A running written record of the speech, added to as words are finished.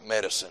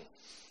medicine.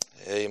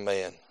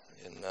 Amen.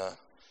 In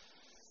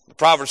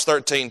Proverbs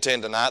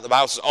 13:10 tonight, the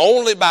Bible says,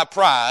 only by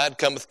pride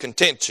cometh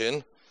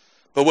contention,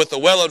 but with the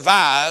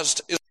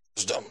well-advised is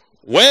wisdom.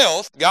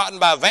 Wealth gotten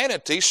by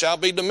vanity shall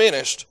be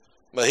diminished,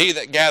 but he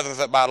that gathereth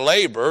it by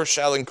labor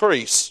shall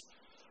increase.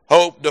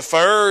 Hope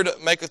deferred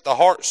maketh the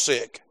heart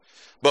sick,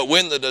 but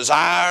when the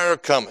desire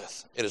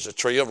cometh, it is a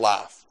tree of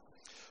life.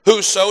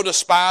 Whoso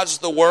despises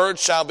the word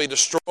shall be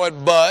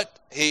destroyed, but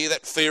he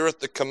that feareth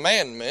the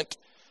commandment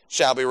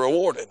shall be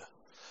rewarded.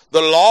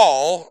 The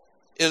law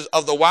is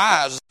of the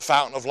wise the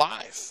fountain of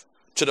life,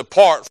 to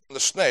depart from the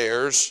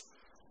snares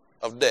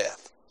of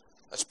death.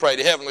 Let's pray.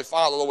 To Heavenly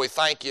Father, Lord, we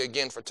thank you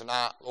again for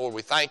tonight. Lord,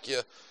 we thank you,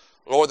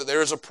 Lord, that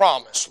there is a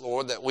promise,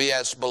 Lord, that we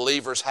as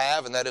believers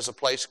have, and that is a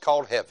place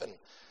called heaven.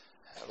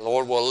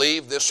 Lord, we'll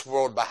leave this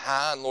world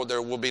behind. Lord,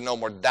 there will be no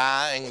more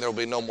dying. There will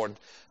be no more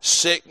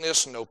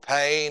sickness, no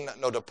pain,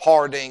 no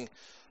departing.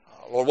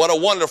 Lord, what a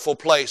wonderful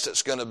place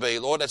it's going to be.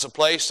 Lord, it's a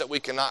place that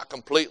we cannot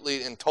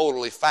completely and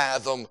totally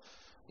fathom.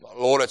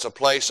 Lord, it's a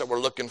place that we're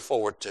looking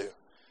forward to.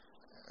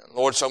 And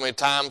Lord, so many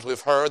times we've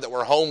heard that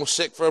we're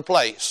homesick for a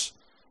place,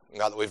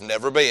 God, that we've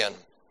never been.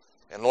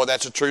 And Lord,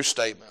 that's a true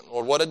statement.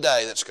 Lord, what a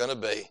day that's going to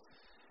be.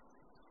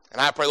 And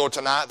I pray, Lord,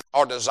 tonight that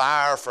our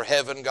desire for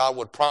heaven, God,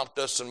 would prompt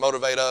us and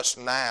motivate us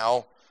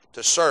now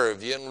to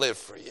serve you and live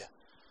for you.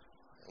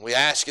 And we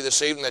ask you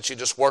this evening that you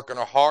just work in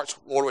our hearts.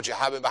 Lord, would you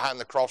hide me behind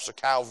the cross of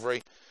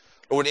Calvary?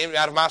 Lord, empty me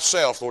out of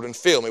myself, Lord, and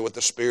fill me with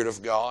the Spirit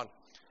of God.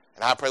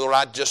 And I pray, Lord,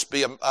 I'd just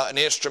be an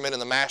instrument in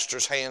the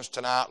Master's hands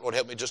tonight. Lord,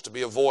 help me just to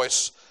be a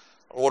voice,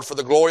 Lord, for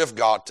the glory of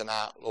God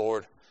tonight,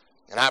 Lord.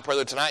 And I pray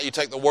that tonight you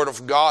take the Word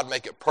of God,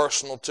 make it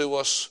personal to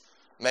us,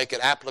 make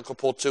it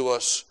applicable to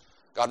us.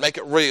 God, make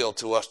it real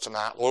to us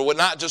tonight. Lord, it would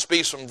not just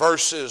be some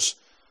verses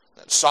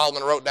that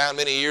Solomon wrote down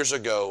many years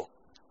ago,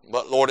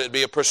 but, Lord, it'd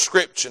be a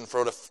prescription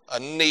for a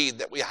need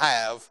that we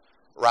have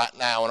right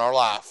now in our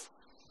life.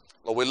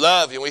 Lord, we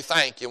love you and we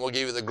thank you, and we'll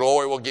give you the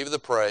glory, we'll give you the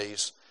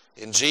praise.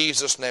 In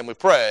Jesus' name we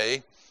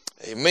pray,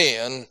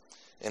 amen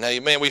and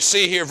amen. We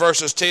see here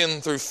verses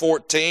 10 through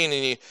 14,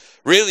 and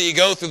you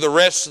go through the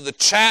rest of the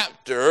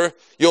chapter,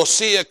 you'll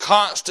see a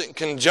constant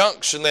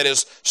conjunction that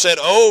is said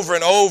over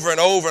and over and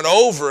over and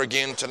over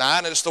again tonight,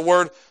 and it's the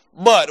word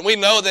but. And we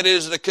know that it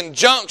is a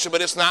conjunction,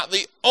 but it's not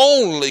the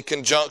only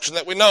conjunction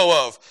that we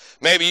know of.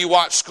 Maybe you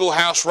watched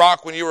Schoolhouse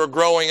Rock when you were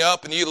growing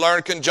up, and you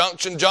learned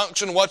conjunction,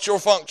 junction, what's your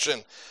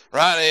function?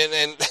 Right,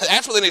 and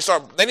that's what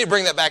they need to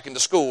bring that back into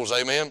schools,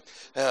 amen.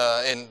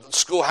 And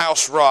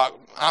Schoolhouse Rock,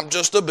 I'm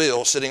just a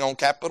bill sitting on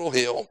Capitol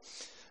Hill.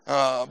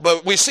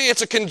 But we see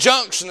it's a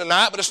conjunction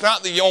tonight, but it's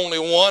not the only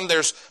one.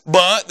 There's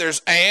but,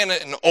 there's and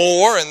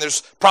or, and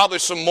there's probably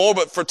some more.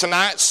 But for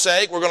tonight's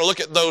sake, we're going to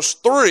look at those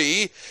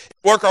three,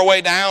 work our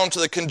way down to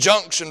the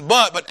conjunction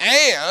but. But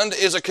and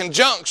is a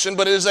conjunction,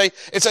 but it's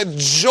a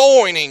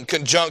joining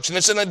conjunction.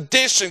 It's an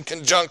addition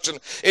conjunction.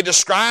 It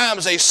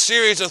describes a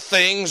series of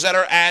things that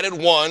are added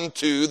one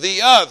to the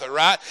other,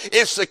 right?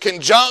 It's the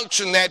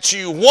conjunction that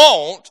you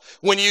want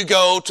when you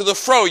go to the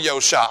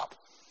froyo shop.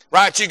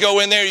 Right, you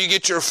go in there, you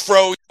get your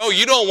froyo.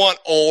 You don't want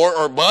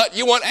or but,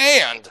 you want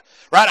and.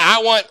 Right,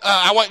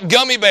 I want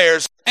gummy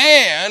bears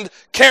and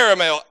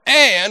caramel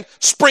and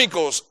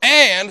sprinkles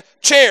and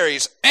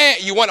cherries,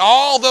 and you want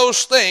all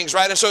those things,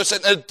 right? And so it's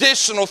an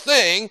additional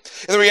thing.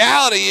 And the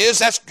reality is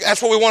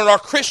that's what we want in our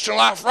Christian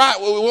life, right?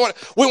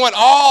 We want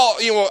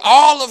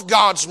all of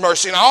God's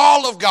mercy and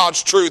all of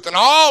God's truth and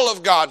all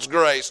of God's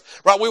grace,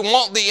 right? We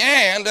want the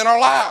and in our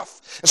life.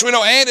 And so we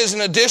know and is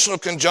an additional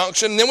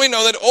conjunction. And then we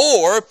know that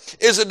or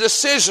is a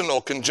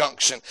decisional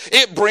conjunction.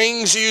 It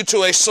brings you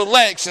to a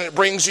selection. It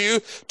brings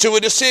you to a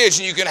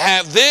decision. You can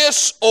have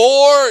this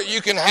or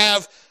you can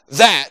have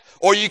that.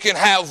 Or you can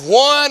have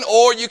one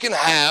or you can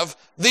have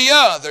the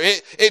other.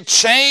 It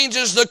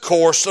changes the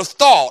course of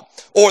thought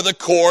or the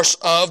course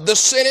of the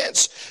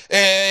sentence.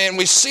 And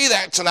we see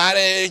that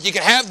tonight. You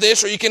can have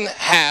this or you can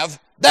have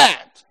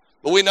that.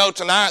 But we know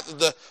tonight that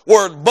the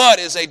word but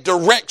is a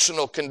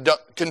directional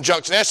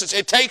conjunction. In essence,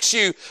 it takes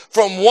you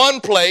from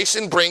one place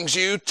and brings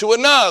you to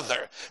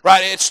another.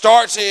 Right?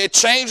 It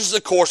changes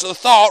the course of the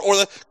thought or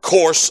the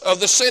course of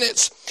the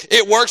sentence.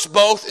 It works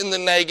both in the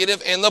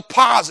negative and the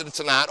positive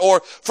tonight, or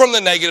from the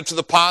negative to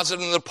the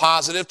positive and the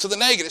positive to the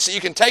negative. So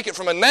you can take it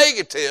from a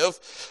negative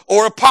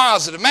or a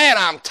positive. Man,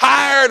 I'm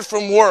tired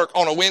from work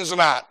on a Wednesday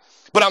night,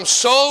 but I'm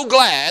so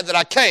glad that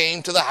I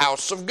came to the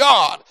house of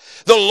God.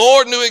 The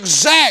Lord knew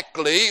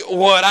exactly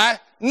what I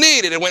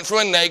needed. It went from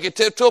a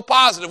negative to a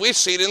positive. We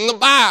see it in the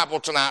Bible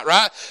tonight,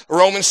 right?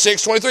 Romans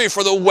 6:23,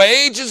 for the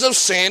wages of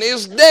sin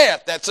is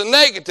death. That's a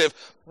negative.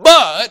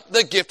 But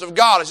the gift of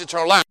God is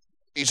eternal life.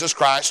 Jesus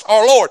Christ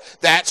our Lord.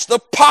 That's the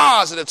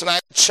positive tonight.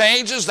 It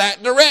changes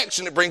that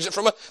direction. It brings it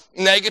from a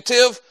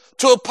negative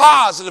to a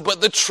positive. But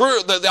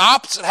the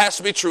opposite has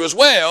to be true as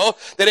well,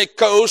 that it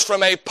goes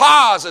from a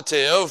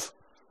positive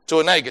to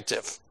a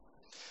negative.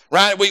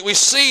 Right? We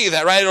see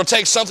that, right? It'll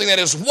take something that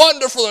is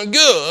wonderful and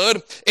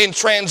good and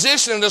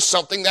transition into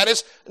something that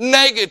is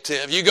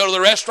negative. You go to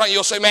the restaurant,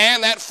 you'll say, man,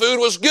 that food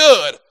was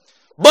good,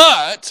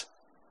 but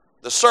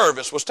the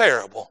service was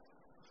terrible.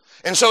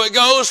 And so it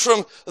goes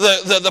from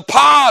the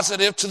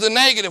positive to the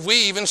negative. We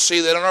even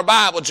see that in our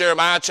Bible.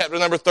 Jeremiah chapter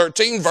number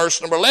 13, verse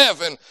number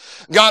 11.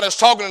 God is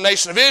talking to the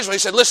nation of Israel. He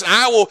said, listen,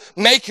 I will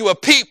make you a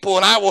people,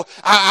 and I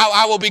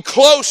will be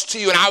close to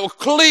you, and I will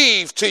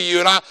cleave to you,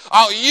 and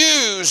I'll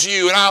use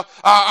you, and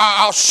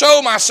I'll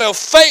show myself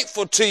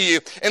faithful to you.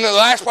 And then the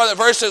last part of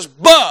that verse says,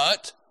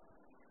 but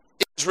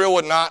Israel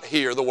would not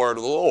hear the word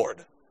of the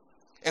Lord.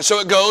 And so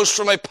it goes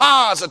from a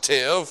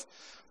positive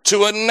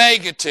to a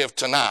negative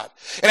tonight.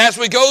 And as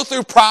we go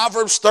through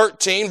Proverbs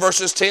 13,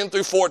 verses 10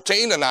 through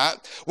 14 tonight,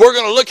 we're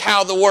going to look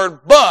how the word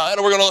but,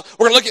 and we're going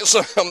to look at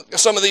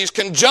some of these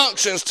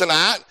conjunctions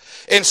tonight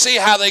and see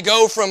how they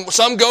go from,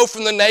 some go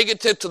from the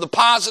negative to the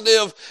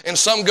positive, and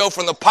some go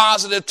from the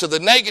positive to the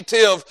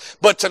negative.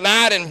 But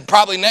tonight, and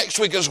probably next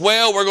week as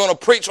well, we're going to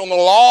preach on the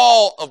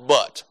law of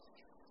but.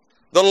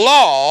 The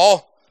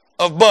law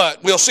of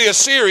but. We'll see a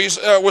series,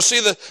 we'll see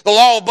the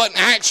law of but in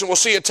action. We'll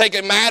see it take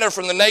a matter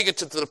from the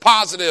negative to the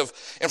positive,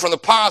 and from the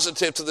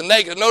positive to the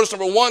negative. Notice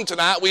number one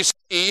tonight, we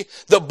see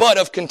the but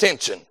of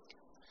contention.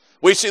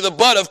 We see the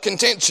but of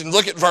contention.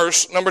 Look at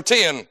verse number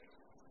 10.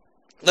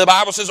 The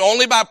Bible says,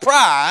 only by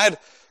pride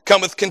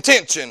cometh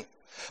contention,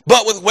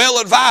 but with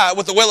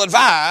the well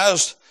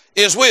advised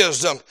is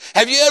wisdom.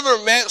 Have you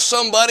ever met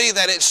somebody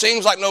that it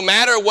seems like no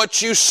matter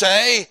what you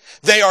say,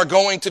 they are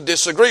going to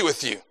disagree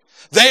with you?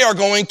 They are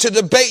going to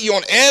debate you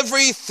on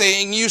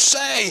everything you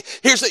say.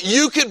 Here's that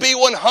you could be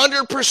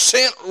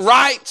 100%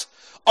 right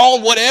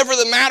on whatever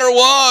the matter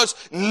was.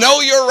 Know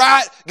you're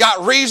right,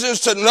 got reasons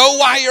to know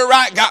why you're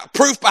right, got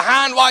proof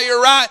behind why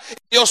you're right.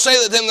 You'll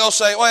say that, then they'll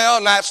say,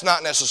 well, that's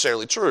not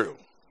necessarily true.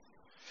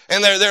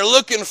 And they're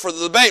looking for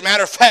the debate.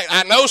 Matter of fact,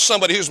 I know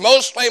somebody whose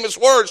most famous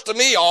words to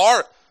me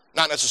are,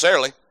 not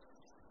necessarily.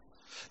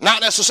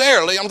 Not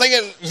necessarily. I'm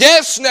thinking,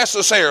 yes,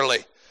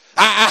 necessarily.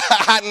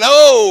 I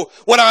know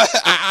what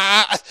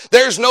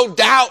there's no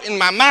doubt in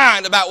my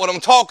mind about what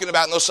I'm talking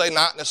about. And they'll say,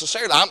 not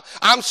necessarily.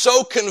 I'm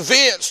so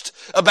convinced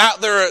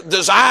about their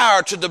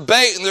desire to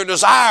debate and their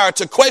desire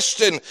to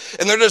question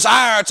and their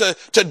desire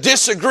to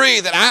disagree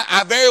that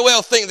I very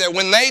well think that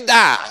when they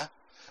die,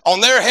 on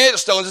their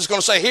headstones it's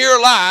going to say, here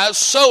lies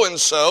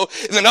so-and-so.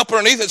 And then up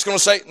underneath it's going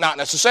to say, not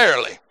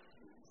necessarily.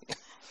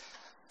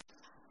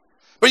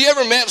 But you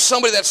ever met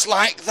somebody that's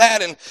like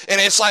that, and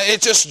it's like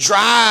it just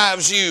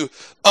drives you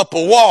up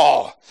a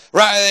wall,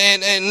 right?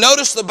 And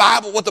notice the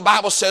Bible, what the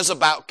Bible says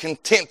about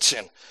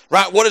contention,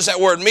 right? What does that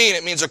word mean?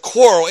 It means a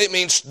quarrel. It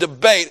means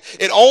debate.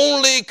 It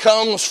only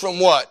comes from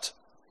what?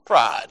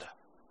 Pride.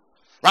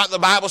 Right? The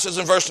Bible says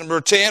in verse number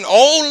 10,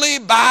 only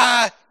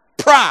by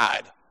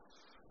pride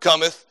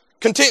cometh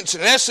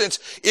contention. In essence,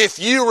 if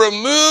you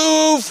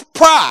remove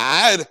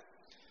pride,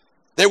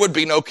 there would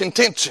be no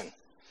contention.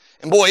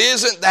 And boy,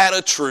 isn't that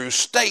a true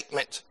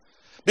statement?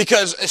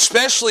 Because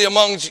especially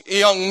among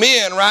young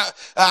men, right?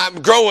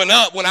 Growing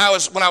up, when I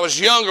was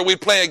younger,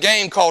 we'd play a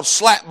game called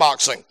slap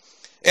boxing.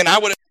 And I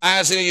would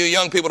advise any of you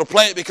young people to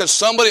play it because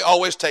somebody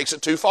always takes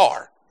it too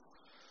far.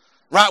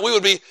 Right?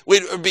 We'd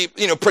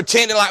be,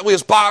 pretending like we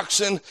was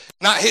boxing,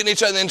 not hitting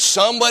each other, and then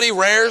somebody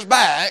rears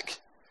back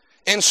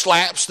and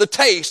slaps the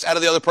taste out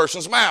of the other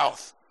person's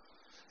mouth.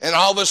 And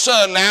all of a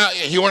sudden now,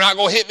 you are not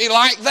going to hit me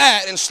like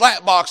that. And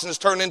slap boxing has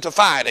turned into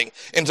fighting,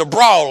 into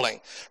brawling.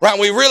 Right? And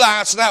we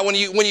realize now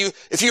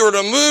if you were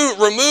to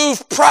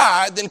remove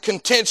pride, then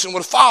contention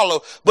would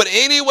follow. But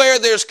anywhere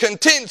there's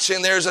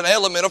contention, there's an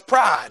element of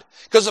pride.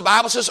 Because the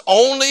Bible says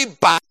only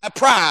by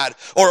pride,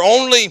 or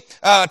only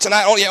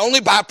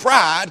by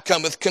pride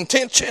cometh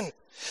contention.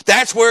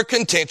 That's where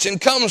contention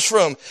comes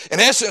from. In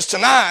essence,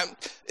 tonight,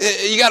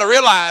 you got to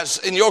realize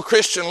in your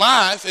Christian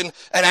life, and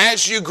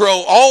as you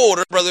grow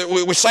older, brother,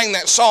 we sang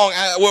that song,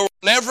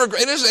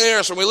 it is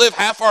interesting, we live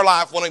half our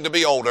life wanting to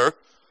be older,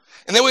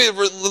 and then we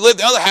live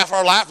the other half of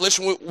our life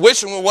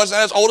wishing we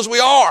wasn't as old as we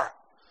are.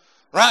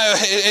 Right?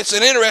 It's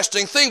an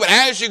interesting thing, but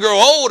as you grow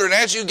older and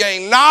as you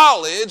gain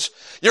knowledge,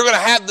 you're going to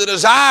have the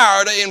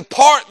desire to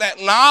impart that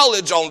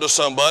knowledge onto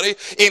somebody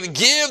and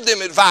give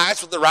them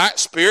advice with the right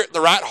spirit, the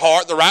right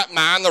heart, the right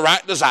mind, the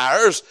right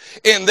desires.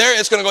 And there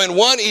it's going to go in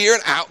one ear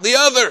and out the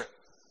other.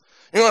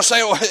 You know what I'm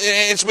saying?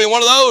 It's been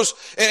one of those.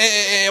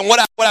 And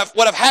what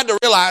I've had to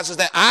realize is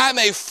that I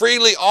may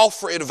freely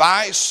offer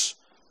advice,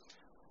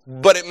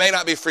 but it may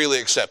not be freely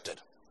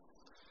accepted.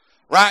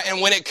 Right?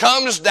 And when it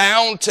comes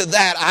down to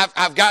that,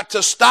 I've got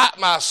to stop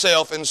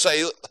myself and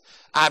say,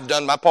 I've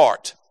done my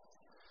part.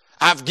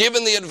 I've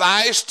given the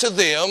advice to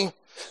them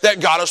that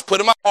God has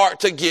put in my heart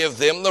to give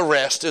them. The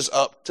rest is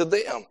up to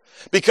them.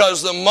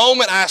 Because the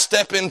moment I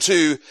step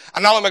into,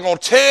 I'm not only going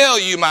to tell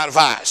you my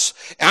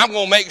advice, and I'm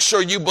going to make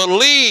sure you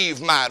believe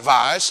my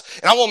advice,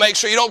 and I'm going to make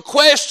sure you don't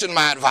question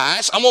my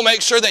advice. I'm going to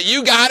make sure that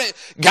you got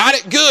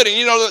it good,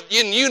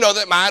 and you know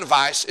that my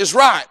advice is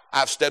right.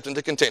 I've stepped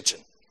into contention.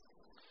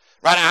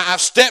 Right,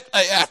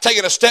 I've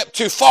taken a step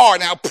too far.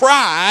 Now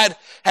pride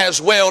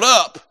has welled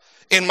up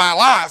in my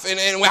life.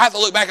 And we have to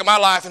look back at my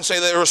life and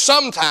say that there were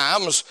some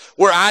times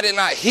where I did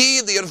not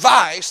heed the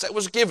advice that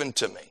was given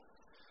to me.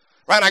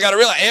 Right, and I got to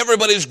realize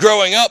everybody's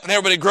growing up and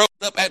everybody grows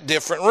up at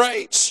different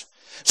rates.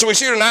 So we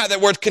see tonight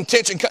that word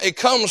contention, it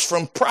comes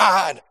from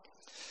pride.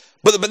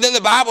 But then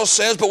the Bible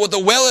says, but with the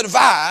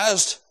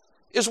well-advised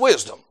is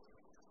wisdom.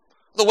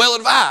 The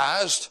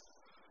well-advised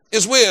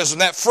is wisdom.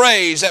 That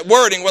phrase, that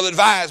wording,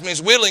 well-advised,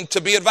 means willing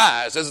to be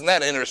advised. Isn't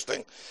that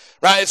interesting?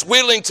 Right? It's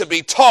willing to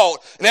be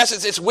taught. In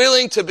essence, it's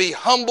willing to be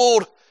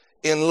humbled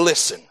and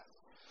listen.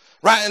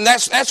 Right? And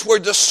that's where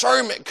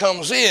discernment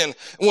comes in.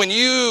 When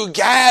you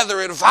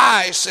gather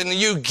advice and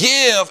you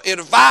give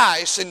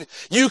advice and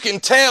you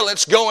can tell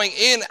it's going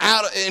in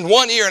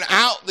one ear and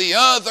out the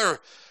other.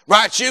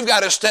 Right? You've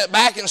got to step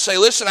back and say,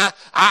 listen,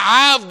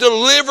 I've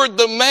delivered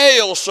the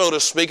mail, so to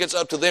speak. It's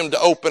up to them to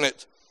open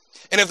it.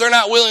 And if they're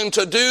not willing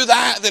to do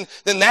that,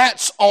 then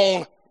that's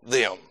on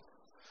them.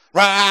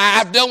 Right?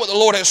 I've done what the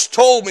Lord has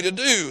told me to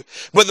do.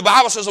 But the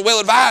Bible says the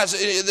well-advised,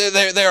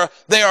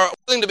 they are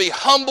willing to be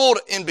humbled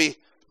and be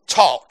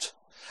taught.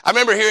 I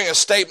remember hearing a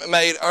statement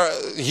made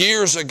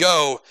years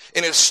ago,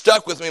 and it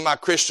stuck with me in my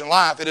Christian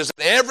life. It is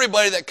that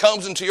everybody that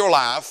comes into your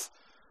life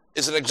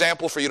is an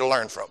example for you to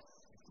learn from.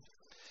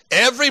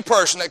 Every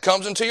person that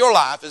comes into your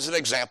life is an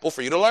example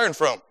for you to learn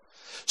from.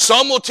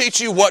 Some will teach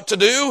you what to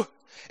do,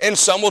 and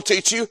some will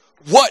teach you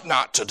what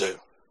not to do.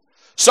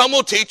 Some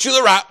will teach you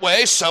the right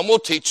way, some will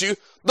teach you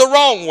the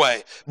wrong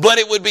way. But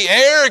it would be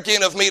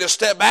arrogant of me to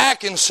step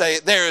back and say,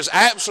 there is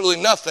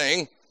absolutely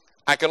nothing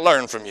I can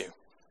learn from you.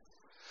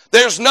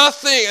 There's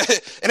nothing,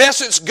 in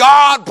essence,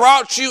 God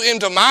brought you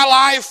into my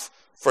life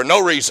for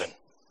no reason.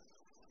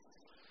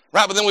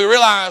 Right, but then we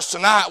realize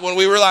tonight, when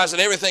we realize that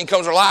everything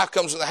comes in our life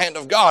comes in the hand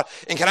of God.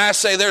 And can I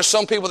say there's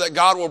some people that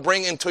God will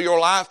bring into your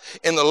life,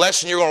 and the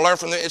lesson you're going to learn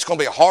from them, it's going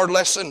to be a hard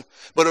lesson,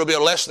 but it'll be a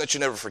lesson that you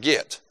never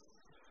forget.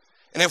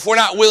 And if we're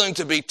not willing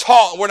to be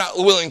taught, we're not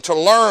willing to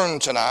learn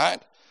tonight,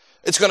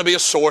 it's going to be a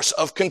source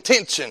of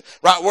contention,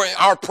 right? Where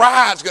our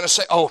pride's going to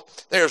say, oh,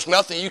 there's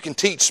nothing you can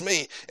teach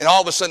me. And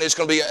all of a sudden it's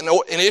going to be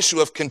an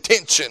issue of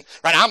contention,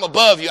 right? I'm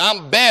above you.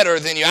 I'm better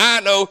than you. I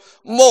know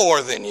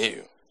more than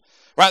you,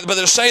 right? But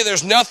to say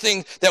there's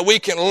nothing that we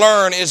can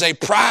learn is a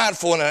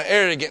prideful and an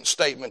arrogant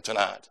statement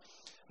tonight.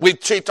 We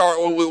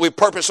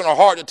purpose in our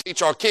heart to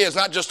teach our kids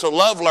not just to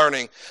love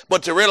learning,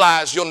 but to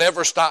realize you'll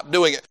never stop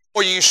doing it,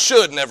 or you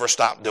should never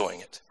stop doing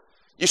it.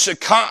 You should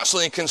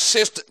constantly and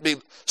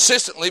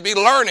consistently be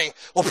learning.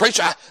 Well,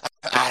 preacher,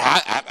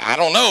 I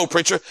don't know,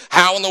 preacher.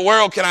 How in the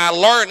world can I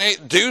learn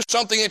it? Do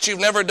something that you've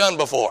never done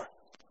before.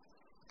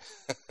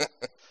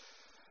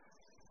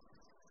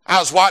 I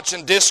was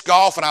watching disc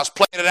golf and I was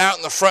playing it out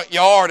in the front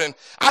yard, and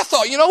I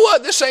thought, you know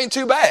what? This ain't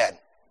too bad.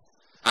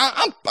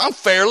 I'm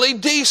fairly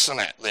decent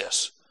at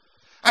this.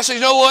 I said,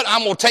 you know what?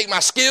 I'm going to take my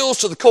skills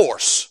to the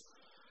course.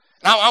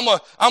 I'm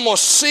going to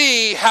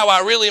see how I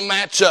really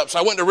match up. So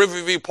I went to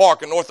Riverview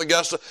Park in North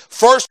Augusta.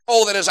 First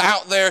hole that is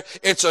out there,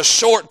 it's a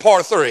short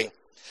par 3.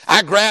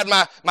 I grabbed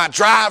my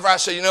driver. I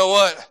said, you know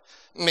what?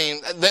 I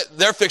mean,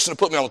 they're fixing to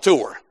put me on a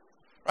tour.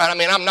 Right? I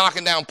mean, I'm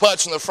knocking down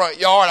putts in the front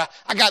yard.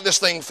 I got this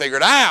thing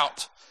figured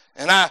out.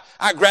 And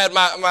I grabbed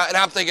and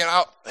I'm thinking,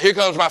 oh, here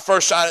comes my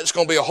first shot. It's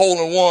going to be a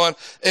hole-in-one.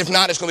 If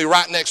not, it's going to be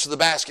right next to the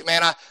basket.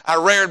 Man, I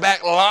reared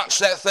back, launched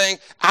that thing.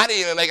 I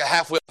didn't even make it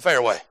halfway up the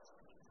fairway.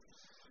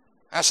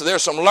 I said,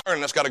 there's some learning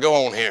that's got to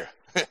go on here.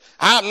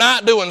 I'm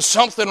not doing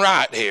something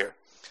right here.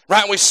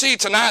 Right? And we see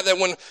tonight that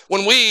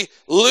when we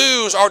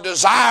lose our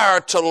desire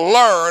to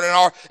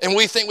learn and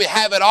we think we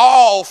have it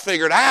all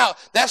figured out,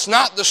 that's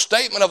not the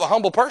statement of a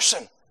humble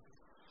person.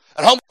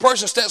 A humble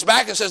person steps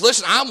back and says,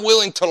 listen, I'm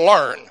willing to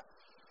learn.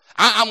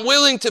 I'm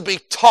willing to be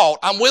taught.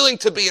 I'm willing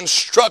to be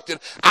instructed.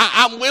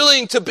 I'm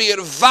willing to be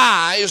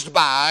advised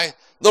by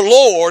the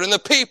Lord and the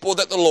people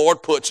that the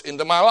Lord puts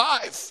into my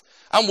life.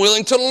 I'm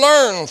willing to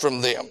learn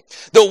from them.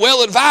 The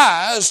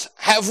well-advised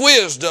have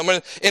wisdom,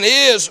 and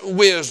is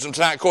wisdom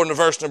tonight, according to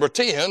verse number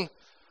 10.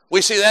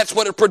 We see that's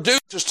what it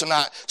produces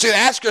tonight. So you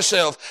ask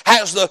yourself,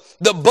 has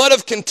the bud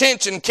of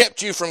contention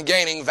kept you from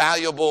gaining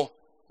valuable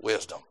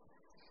wisdom?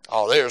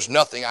 Oh, there's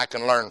nothing I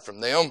can learn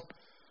from them.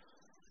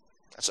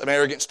 That's an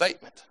arrogant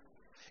statement.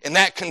 And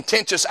that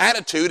contentious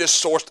attitude is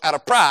sourced out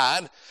of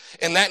pride,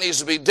 and that needs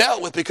to be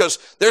dealt with because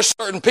there's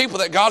certain people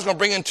that God's going to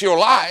bring into your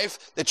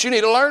life that you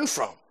need to learn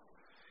from.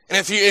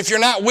 And if you're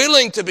not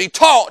willing to be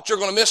taught, you're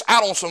going to miss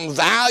out on some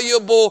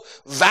valuable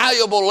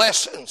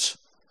lessons.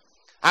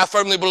 I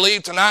firmly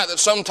believe tonight that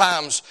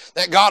sometimes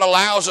that God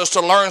allows us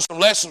to learn some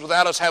lessons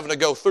without us having to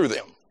go through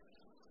them.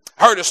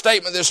 I heard a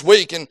statement this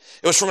week, and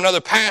it was from another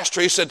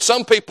pastor. He said,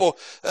 some people,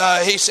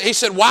 he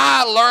said,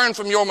 why learn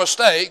from your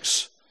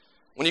mistakes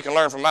when you can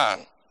learn from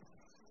mine?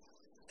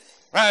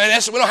 Right?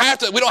 And we don't have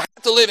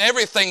to live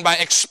everything by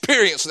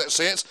experience in that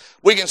sense.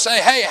 We can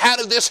say, hey, how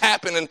did this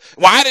happen? And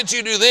why did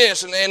you do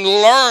this? And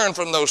learn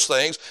from those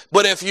things.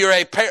 But if you're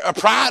a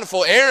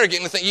prideful,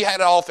 arrogant, and think you had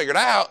it all figured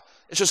out,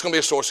 it's just going to be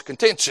a source of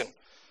contention.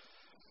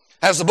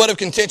 Has the bud of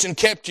contention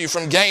kept you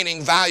from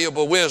gaining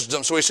valuable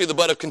wisdom? So we see the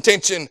bud of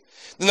contention.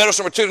 Then notice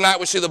number 2 tonight,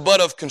 we see the bud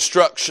of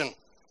construction.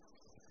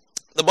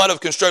 The bud of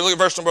construction. Look at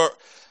verse number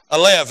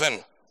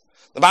 11.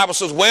 The Bible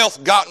says,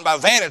 wealth gotten by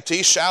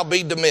vanity shall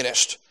be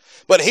diminished,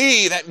 but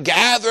he that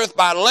gathereth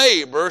by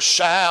labor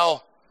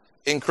shall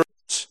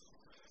increase.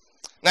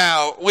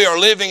 Now, we are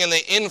living in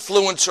the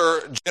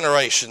influencer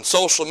generation.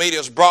 Social media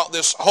has brought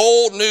this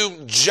whole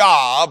new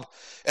job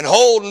and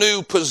whole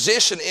new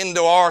position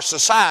into our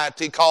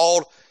society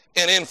called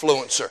an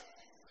influencer.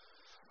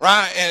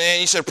 Right?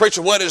 And you said,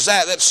 preacher, what is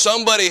that? That's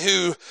somebody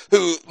who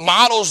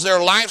models their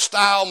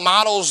lifestyle,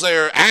 models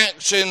their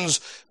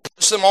actions,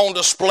 puts them on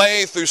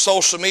display through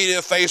social media,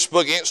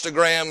 Facebook,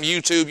 Instagram,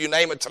 YouTube, you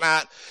name it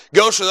tonight,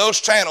 goes to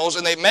those channels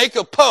and they make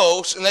a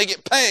post and they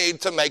get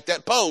paid to make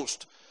that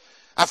post.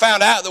 I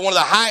found out that one of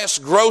the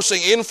highest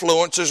grossing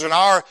influencers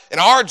in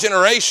our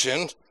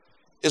generation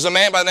is a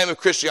man by the name of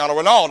Cristiano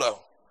Ronaldo.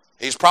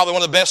 He's probably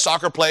one of the best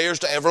soccer players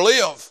to ever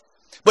live.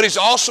 But he's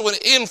also an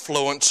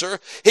influencer.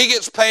 He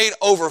gets paid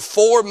over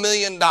 $4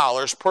 million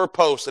per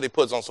post that he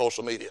puts on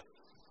social media.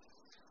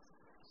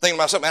 Thinking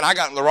to myself, man, I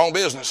got in the wrong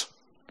business.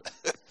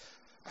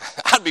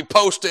 I'd be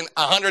posting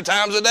 100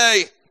 times a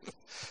day.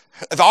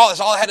 That's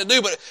all I had to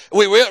do. But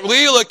we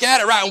look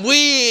at it, right, and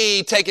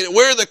we take it.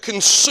 We're the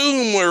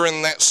consumer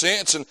in that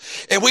sense.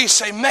 And we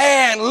say,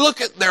 man, look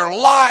at their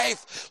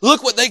life.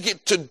 Look what they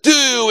get to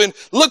do. And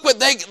look what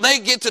they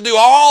get to do.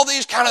 All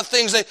these kind of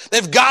things.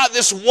 They've got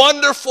this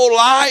wonderful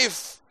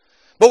life.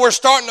 But we're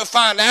starting to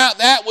find out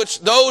that which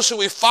those who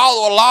we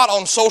follow a lot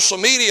on social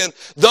media and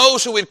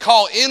those who we'd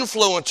call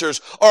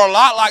influencers are a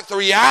lot like the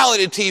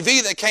reality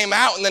TV that came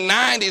out in the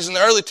 90s and the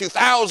early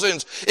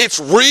 2000s. It's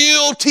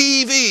real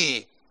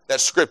TV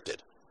that's scripted.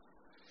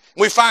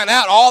 We find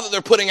out all that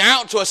they're putting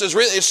out to us is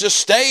really, it's just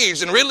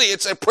staged, and really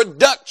it's a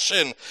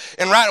production.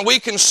 And we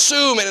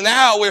consume it, and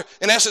now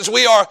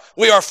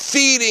we are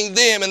feeding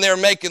them, and they're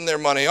making their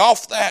money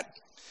off that.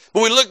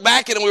 But we look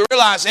back at it and we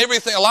realize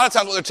everything, a lot of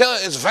times what they're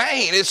telling is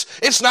vain.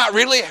 It's not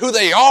really who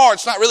they are.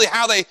 It's not really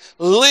how they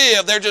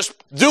live. They're just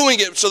doing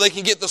it so they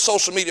can get the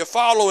social media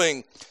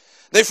following.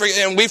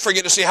 And we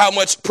forget to see how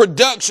much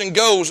production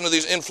goes into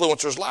these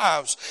influencers'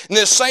 lives. And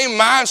this same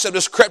mindset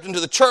has crept into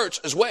the church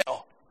as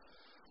well.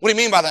 What do you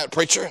mean by that,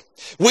 preacher?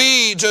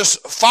 We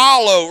just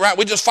follow, right?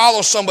 We just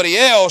follow somebody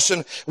else,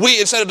 and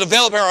instead of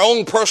developing our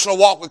own personal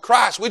walk with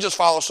Christ, we just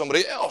follow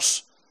somebody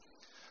else.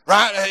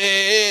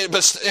 Right?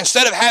 But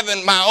instead of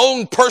having my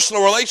own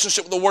personal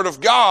relationship with the Word of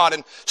God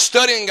and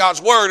studying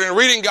God's Word and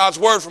reading God's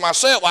Word for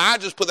myself, well, I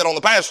just put that on the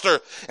pastor,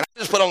 and I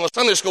just put it on the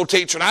Sunday school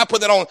teacher, and I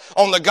put that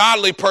on the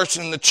godly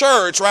person in the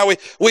church, right?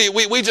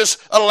 We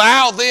just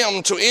allow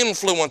them to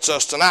influence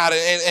us tonight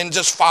and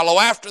just follow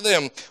after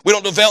them. We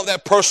don't develop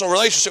that personal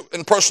relationship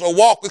and personal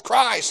walk with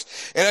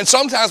Christ. And then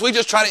sometimes we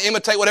just try to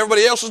imitate what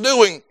everybody else is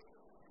doing.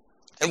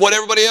 And what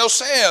everybody else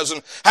says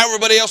and how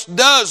everybody else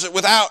does it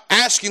without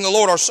asking the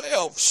Lord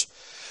ourselves.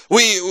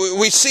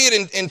 We see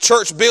it in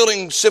church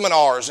building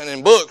seminars and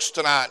in books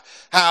tonight.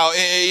 How,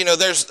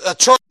 there's a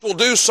church will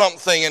do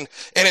something and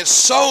it's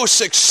so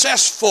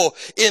successful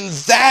in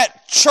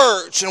that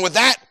church and with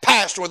that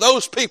pastor, with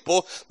those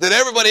people, that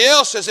everybody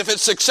else says if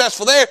it's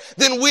successful there,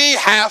 then we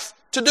have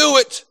to do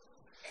it.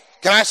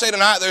 Can I say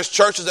tonight there's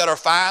churches that are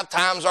 5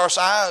 times our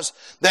size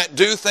that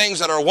do things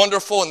that are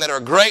wonderful and that are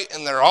great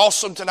and that are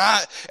awesome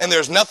tonight, and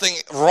there's nothing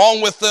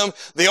wrong with them.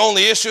 The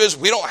only issue is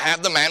we don't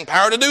have the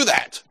manpower to do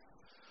that.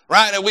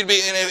 Right? And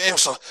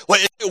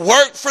if it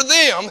worked for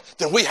them,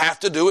 then we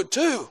have to do it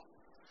too.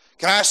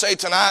 Can I say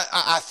tonight,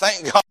 I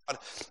thank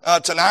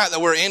God tonight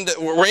that we're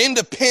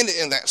independent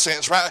in that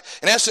sense, right?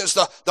 In essence,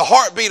 the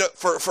heartbeat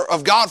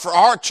of God for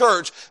our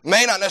church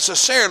may not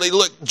necessarily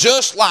look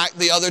just like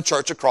the other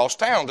church across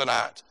town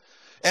tonight.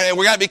 And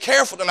we got to be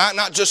careful tonight,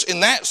 not just in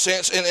that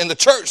sense in the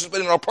church, but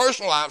in our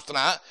personal lives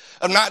tonight,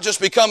 of not just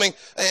becoming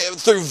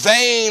through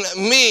vain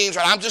means,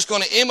 right? I'm just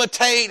going to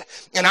imitate,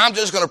 and I'm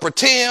just going to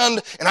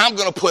pretend, and I'm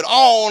going to put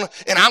on,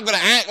 and I'm going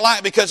to act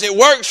like, because it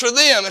works for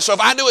them. And so if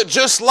I do it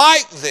just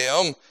like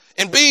them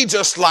and be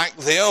just like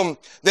them,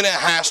 then it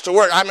has to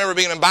work. I remember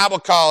being in Bible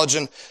college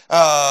and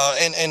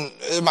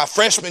in my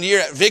freshman year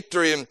at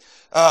Victory, and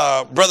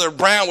Brother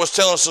Brown was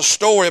telling us a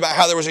story about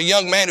how there was a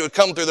young man who had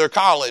come through their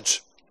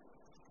college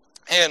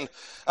and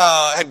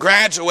had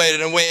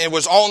graduated and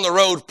was on the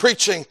road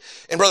preaching.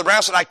 And Brother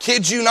Brown said, I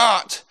kid you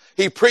not,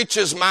 he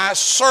preaches my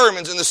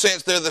sermons in the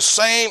sense they're the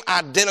same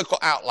identical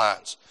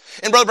outlines.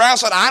 And Brother Brown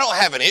said, I don't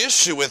have an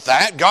issue with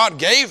that. God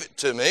gave it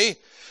to me.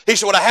 He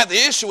said, what I have the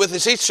issue with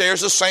is he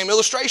shares the same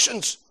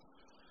illustrations.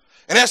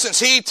 In essence,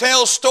 he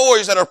tells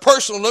stories that are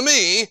personal to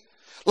me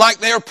like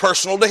they are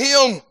personal to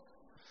him.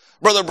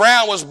 Brother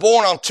Brown was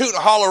born on Tootin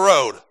Holler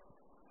Road.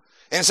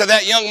 And so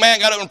that young man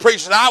got up and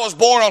preached, and I was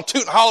born on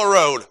Tootin Holler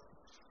Road.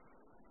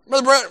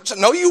 Brother Brown said,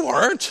 no, you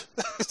weren't.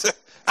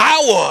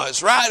 I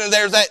was, right? And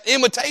there's that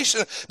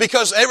imitation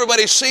because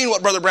everybody's seen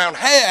what Brother Brown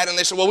had, and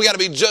they said, well, we got to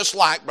be just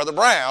like Brother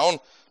Brown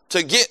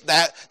to get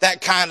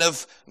that kind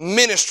of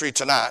ministry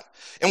tonight.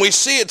 And we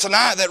see it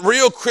tonight that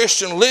real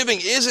Christian living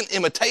isn't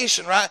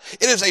imitation, right?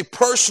 It is a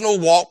personal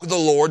walk with the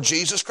Lord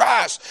Jesus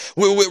Christ.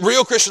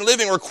 Real Christian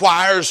living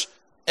requires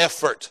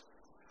effort.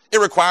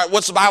 It requires,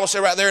 what's the Bible say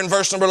right there in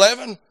verse number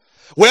 11?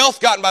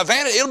 Wealth gotten by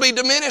vanity, it'll be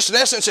diminished. In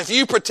essence, if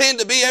you pretend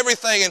to be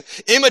everything and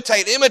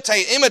imitate,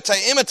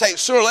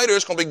 sooner or later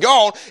it's going to be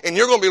gone and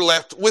you're going to be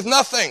left with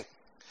nothing.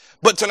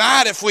 But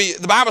tonight,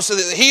 the Bible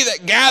says that he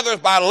that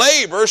gathereth by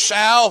labor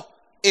shall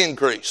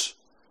increase.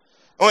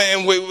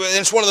 And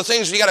it's one of the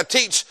things you got to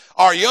teach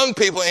our young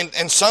people and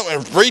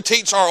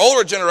reteach our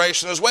older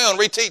generation as well, and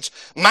reteach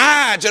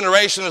my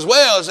generation as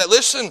well, is that,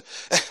 listen,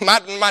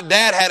 my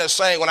dad had a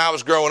saying when I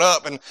was growing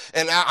up, and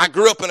I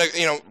grew up in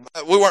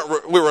we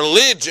were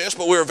religious,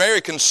 but we were very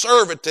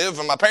conservative,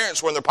 and my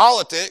parents were in their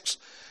politics,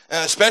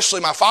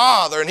 especially my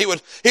father, and he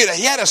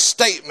had a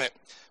statement,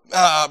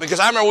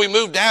 because I remember we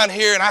moved down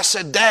here, and I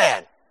said,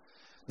 Dad,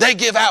 they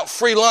give out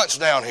free lunch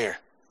down here.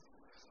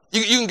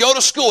 You can go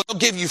to school, they'll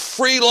give you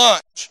free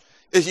lunch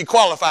if you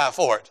qualify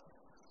for it.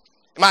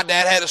 My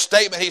dad had a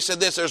statement, he said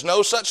this, there's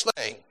no such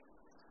thing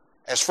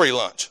as free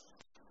lunch.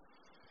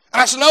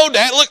 And I said, no,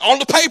 Dad, look, on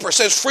the paper it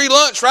says free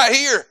lunch right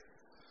here.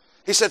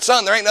 He said,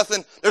 son,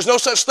 there's no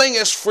such thing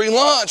as free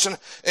lunch. And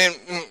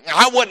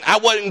I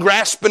wasn't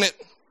grasping it.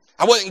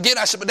 I wasn't getting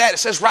it. I said, but Dad, it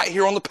says right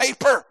here on the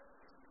paper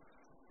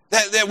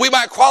that we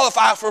might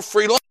qualify for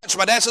free lunch.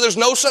 My dad said, there's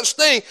no such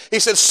thing. He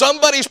said,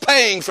 somebody's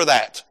paying for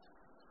that.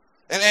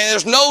 And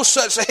there's no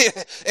such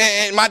thing.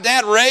 And my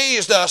dad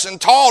raised us and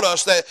taught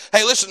us that,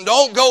 hey, listen,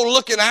 don't go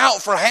looking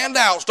out for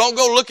handouts. Don't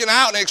go looking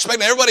out and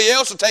expecting everybody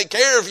else to take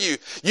care of you.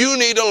 You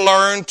need to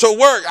learn to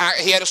work.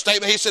 He had a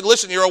statement. He said,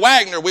 listen, you're a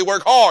Wagner. We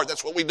work hard.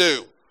 That's what we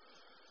do.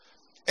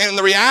 And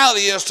the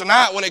reality is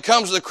tonight, when it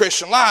comes to the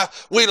Christian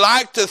life, we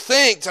like to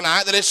think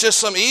tonight that it's just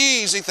some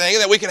easy thing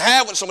that we can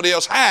have what somebody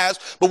else has,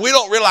 but we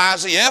don't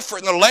realize the effort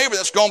and the labor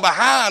that's gone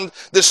behind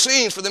the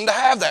scenes for them to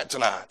have that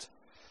tonight.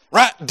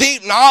 Right?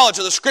 Deep knowledge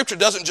of the Scripture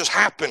doesn't just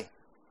happen.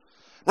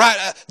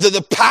 Right?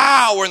 The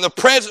power and the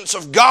presence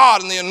of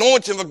God and the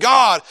anointing of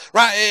God,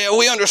 right?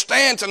 We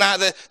understand tonight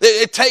that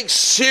it takes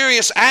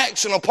serious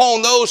action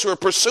upon those who are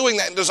pursuing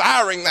that and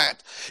desiring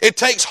that. It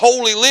takes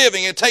holy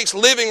living. It takes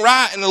living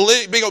right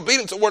and being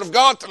obedient to the Word of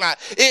God tonight.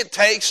 It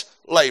takes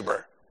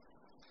labor.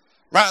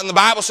 Right? And the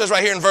Bible says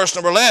right here in verse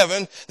number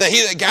 11 that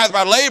he that gathereth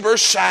by labor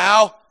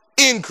shall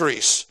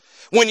increase.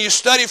 When you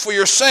study for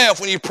yourself,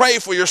 when you pray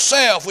for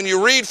yourself, when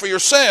you read for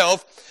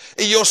yourself,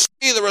 you'll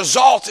see the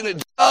results, and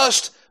it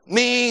just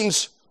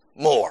means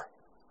more.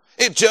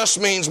 It just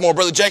means more.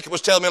 Brother Jacob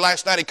was telling me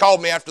last night, he called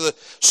me after the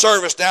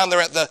service down there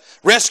at the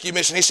rescue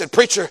mission. He said,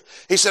 preacher,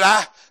 he said,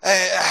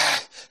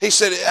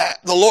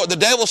 the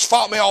devil's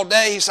fought me all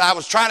day. He said, I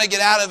was trying to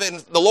get out of it, and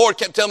the Lord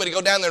kept telling me to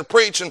go down there and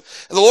preach, and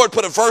the Lord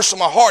put a verse in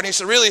my heart. And he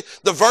said, really,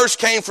 the verse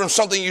came from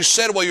something you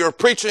said while you were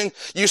preaching.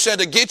 You said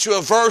to get you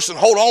a verse and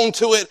hold on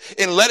to it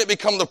and let it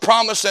become the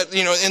promise that,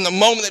 in the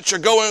moment that you're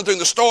going through, in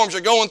the storms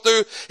you're going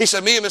through. He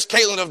said, me and Miss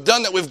Caitlin have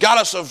done that. We've got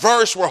us a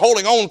verse. We're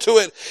holding on to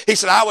it. He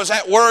said, I was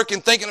at work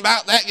and thinking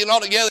about that, getting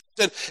all together.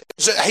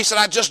 He said,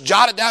 I just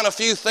jotted down a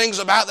few things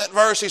about that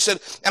verse. He said,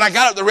 and I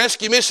got up the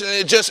rescue mission,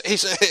 and he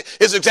said,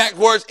 his exact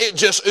words, it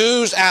just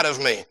oozed out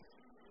of me.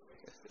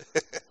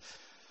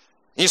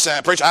 You say,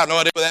 preacher, I have no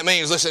idea what that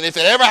means. Listen, if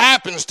it ever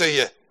happens to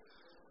you,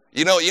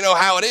 you know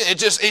how it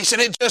is. He said,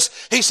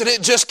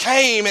 it just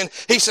came, and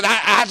he said,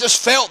 I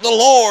just felt the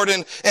Lord,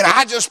 and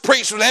I just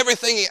preached with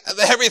everything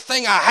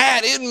I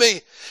had in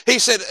me. He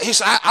said,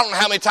 I don't know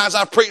how many times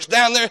I've preached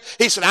down there.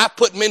 He said, I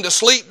put them into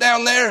sleep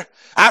down there.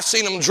 I've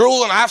seen them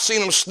drooling. I've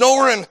seen them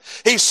snoring.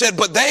 He said,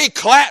 but they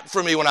clapped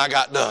for me when I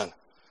got done.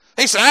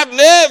 He said, I've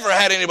never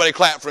had anybody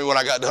clap for me when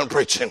I got done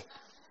preaching.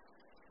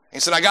 He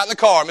said, I got in the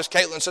car. Miss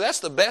Caitlin said, that's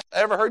the best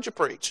I ever heard you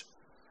preach.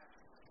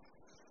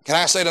 Can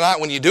I say tonight,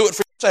 when you do it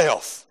for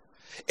yourself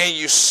and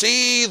you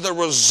see the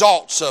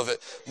results of it,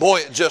 boy,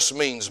 it just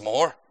means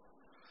more.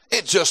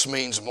 It just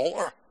means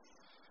more.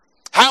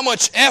 How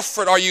much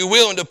effort are you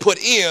willing to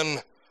put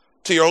in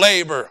to your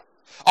labor?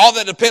 All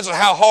that depends on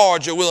how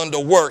hard you're willing to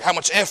work, how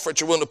much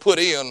effort you're willing to put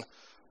in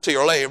to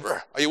your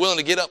labor. Are you willing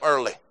to get up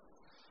early?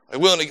 Are you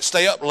willing to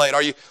stay up late?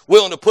 Are you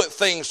willing to put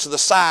things to the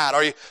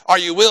side? Are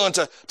you willing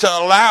to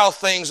allow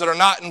things that are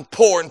not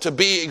important to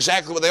be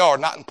exactly what they are,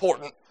 not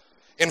important?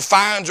 And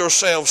find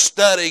yourself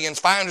studying, and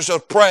find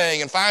yourself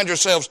praying, and find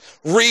yourselves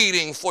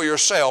reading for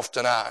yourself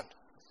tonight.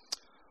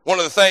 One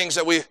of the things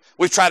that we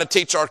try to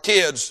teach our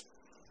kids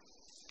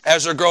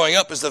as they're growing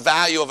up is the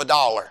value of a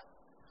dollar.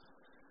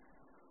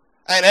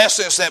 In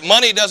essence, that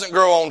money doesn't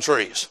grow on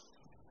trees.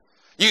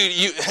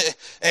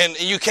 And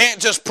you can't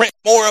just print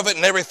more of it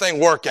and everything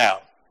work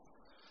out.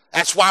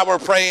 That's why we're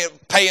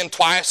paying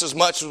twice as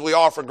much as we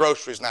are for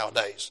groceries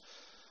nowadays.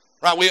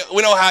 Right?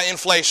 We know how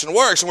inflation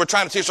works, and we're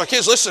trying to teach our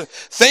kids, listen,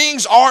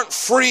 things aren't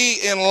free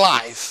in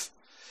life.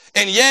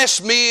 And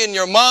yes, me and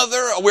your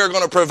mother, we're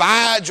going to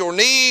provide your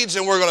needs,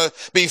 and we're going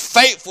to be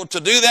faithful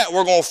to do that.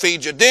 We're going to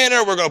feed you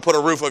dinner. We're going to put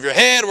a roof over your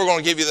head. We're going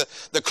to give you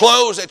the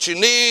clothes that you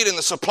need and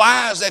the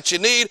supplies that you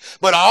need.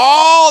 But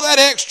all that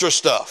extra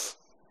stuff,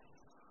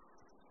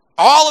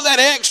 all of that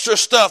extra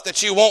stuff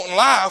that you want in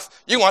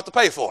life, you're going to have to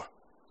pay for.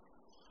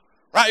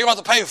 Right? You're going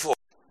to have to pay for.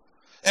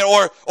 And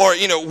or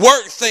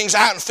work things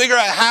out and figure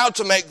out how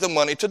to make the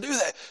money to do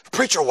that.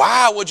 Preacher,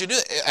 why would you do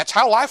that? That's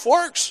how life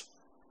works.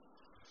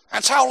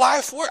 That's how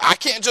life works. I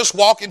can't just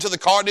walk into the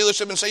car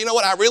dealership and say, you know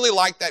what, I really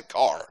like that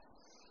car.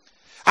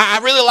 I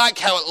really like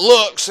how it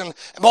looks, and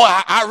boy,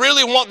 I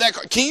really want that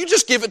car. Can you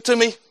just give it to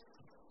me?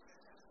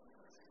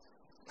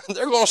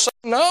 They're going to say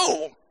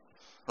no,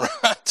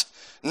 right?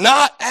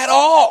 Not at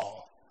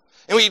all.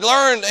 And we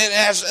learn, and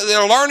as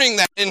they're learning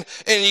that, and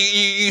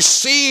you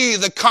see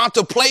the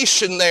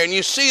contemplation there, and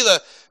you see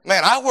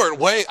man, I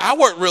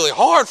worked really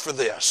hard for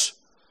this.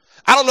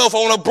 I don't know if I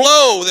want to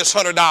blow this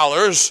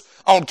 $100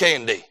 on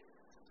candy.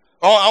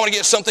 Oh, I want to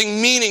get something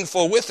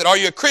meaningful with it. Are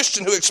you a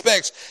Christian who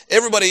expects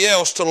everybody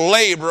else to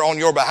labor on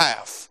your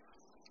behalf?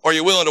 Or are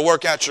you willing to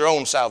work out your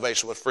own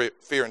salvation with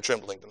fear and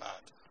trembling tonight?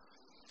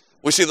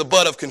 We see the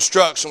butt of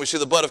construction. We see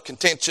the butt of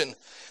contention.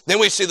 Then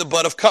we see the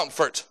butt of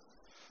comfort.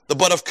 The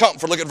butt of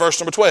comfort. Look at verse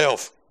number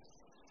 12.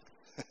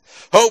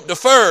 Hope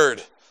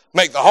deferred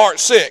make the heart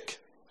sick,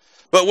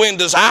 but when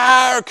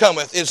desire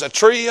cometh is a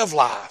tree of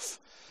life.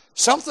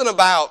 Something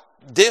about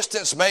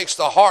distance makes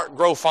the heart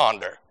grow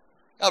fonder.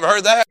 Ever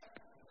heard that?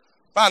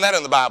 Find that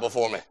in the Bible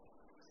for me.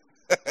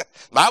 The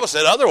Bible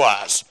said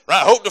otherwise.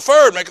 Right? Hope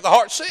deferred maketh the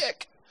heart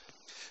sick.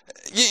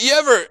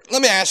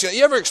 Let me ask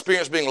you ever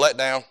experienced being let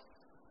down?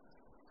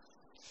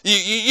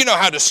 You know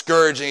how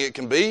discouraging it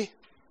can be.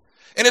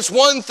 And it's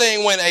one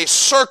thing when a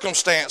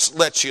circumstance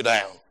lets you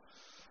down.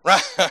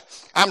 Right?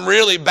 I'm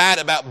really bad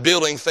about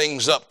building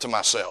things up to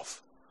myself.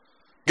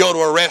 Go to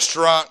a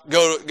restaurant,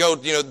 go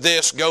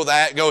this, go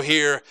that, go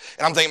here.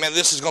 And I'm thinking, man,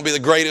 this is going to be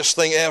the greatest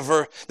thing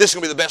ever. This is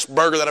going to be the best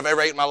burger that I've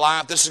ever ate in my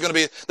life. This is going to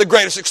be the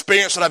greatest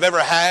experience that I've ever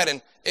had.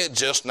 And it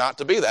just not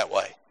to be that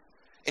way.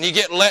 And you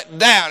get let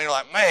down. And you're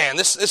like, man,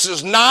 this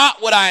is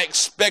not what I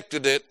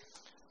expected it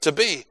to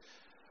be.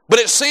 But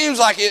it seems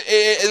like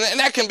and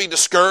that can be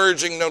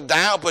discouraging, no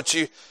doubt. But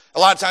a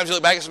lot of times you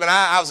look back and say, man,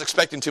 I was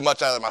expecting too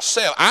much out of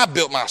myself. I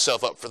built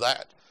myself up for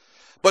that.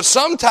 But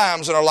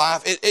sometimes in our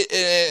life,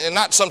 and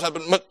not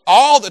sometimes, but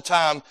all the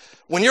time,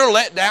 when you're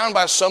let down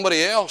by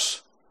somebody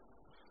else,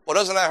 well,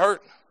 doesn't that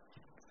hurt?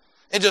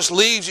 It just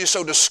leaves you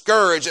so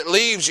discouraged. It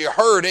leaves you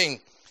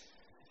hurting.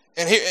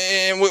 And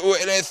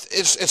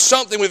it's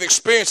something we've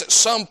experienced at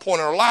some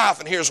point in our life,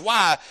 and here's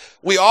why.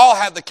 We all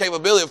have the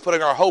capability of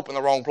putting our hope in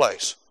the wrong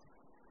place.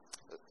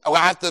 I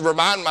have to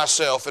remind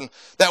myself, and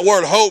that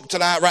word hope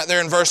tonight right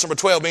there in verse number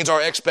 12 means our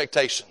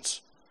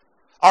expectations.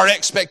 Our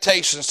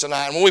expectations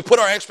tonight. And when we put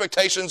our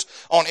expectations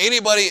on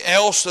anybody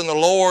else than the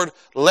Lord,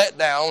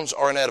 letdowns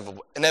are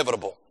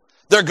inevitable.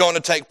 They're going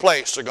to take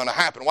place. They're going to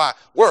happen. Why?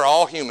 We're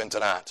all human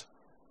tonight.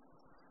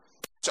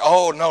 So,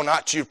 oh, no,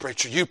 not you,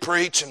 preacher. You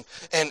preach, and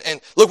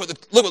look what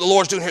the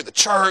Lord's doing here at the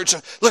church,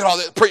 and look at all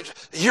that. Preach.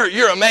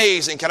 You're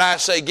amazing. Can I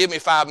say, give me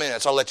 5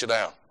 minutes, I'll let you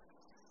down.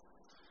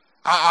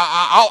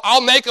 I'll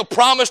make a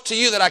promise to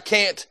you that I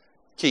can't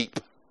keep.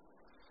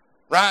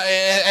 Right?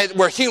 And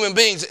we're human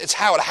beings. It's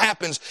how it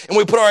happens. And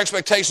we put our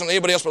expectations on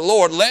anybody else but the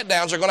Lord.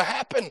 Letdowns are going to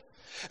happen.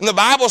 And the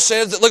Bible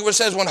says that, look what it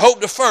says, when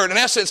hope deferred. In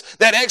essence,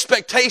 that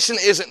expectation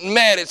isn't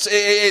met.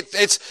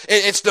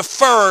 It's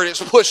deferred.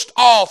 It's pushed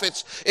off.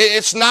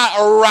 It's not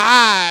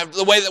arrived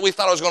the way that we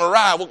thought it was going to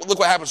arrive. Look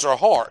what happens to our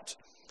heart.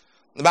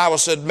 The Bible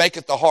said,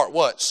 maketh the heart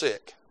what?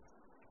 Sick.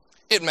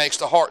 It makes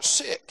the heart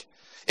sick.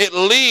 It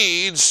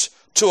leads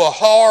to a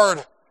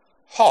hard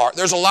heart.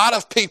 There's a lot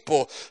of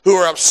people who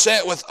are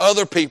upset with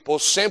other people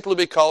simply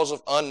because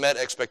of unmet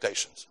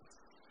expectations.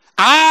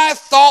 I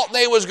thought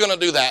they was going to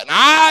do that, and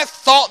I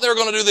thought they were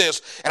going to do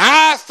this, and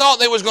I thought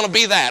they was going to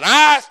be that, and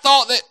I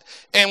thought that,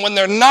 and when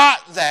they're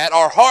not that,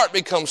 our heart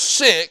becomes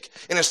sick,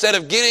 and instead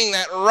of getting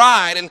that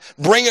right and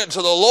bringing it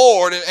to the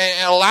Lord and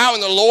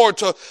allowing the Lord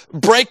to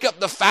break up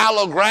the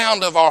fallow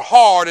ground of our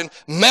heart and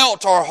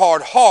melt our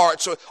hard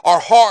hearts, so our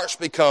hearts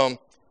become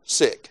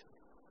sick,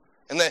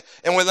 and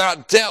we're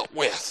not dealt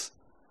with.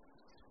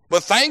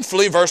 But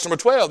thankfully, verse number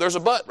 12, there's a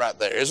but right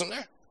there, isn't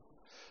there?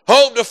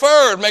 Hope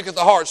deferred maketh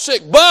the heart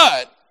sick,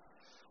 but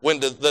when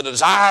the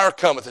desire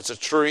cometh, it's a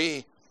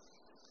tree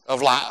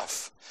of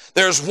life.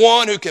 There's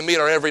one who can meet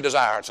our every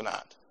desire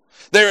tonight.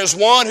 There is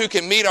one who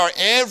can meet our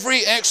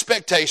every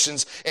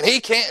expectations, and he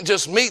can't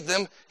just meet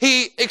them,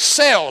 he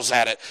excels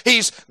at it.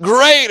 He's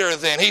greater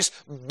than, he's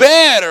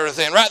better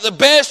than, right? The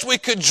best we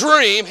could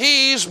dream,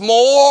 he's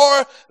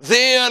more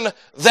than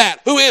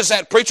that. Who is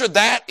that, preacher?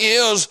 That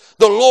is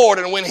the Lord.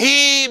 And when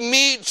he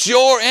meets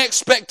your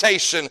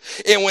expectation,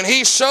 and when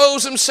he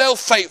shows himself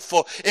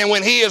faithful, and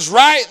when he is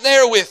right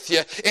there with you,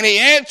 and he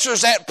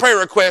answers that prayer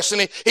request,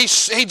 and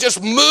he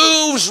just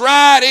moves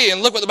right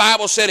in. Look what the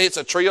Bible said, it's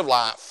a tree of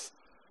life.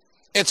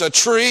 It's a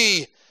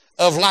tree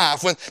of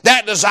life. When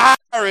that desire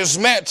is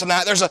met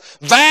tonight, there's a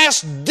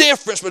vast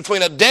difference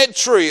between a dead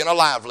tree and a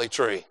lively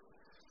tree.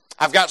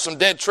 I've got some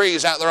dead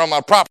trees out there on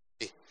my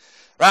property,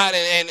 right?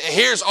 And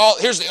here's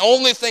the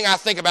only thing I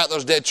think about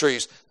those dead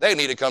trees. They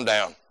need to come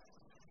down.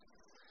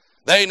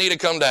 They need to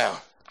come down.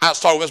 I was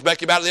talking with Miss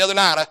Becky about it the other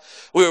night.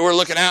 We were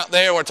looking out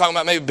there. We're talking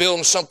about maybe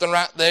building something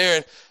right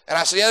there. And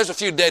I said, yeah, there's a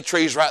few dead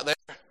trees right there.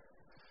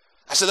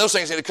 I said, those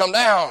things need to come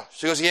down.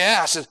 She goes, yeah.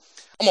 I said,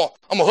 I'm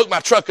gonna hook my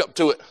truck up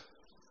to it.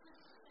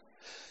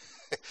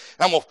 And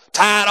I'm going to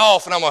tie it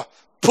off, and I'm going to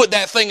put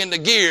that thing into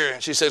gear.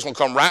 And she says, it's going to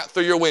come right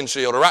through your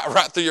windshield or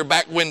right through your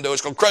back window.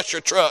 It's going to crush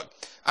your truck.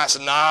 I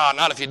said, nah,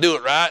 not if you do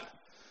it right.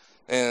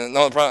 And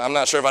no, I'm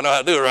not sure if I know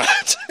how to do it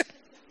right.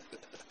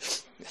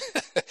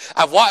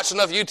 I've watched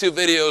enough YouTube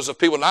videos of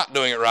people not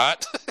doing it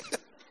right.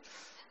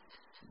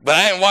 But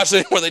I haven't watched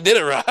any where they did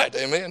it right,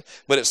 amen.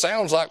 But it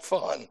sounds like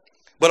fun.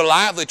 But a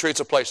lively tree's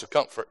a place of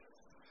comfort.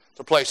 It's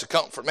a place of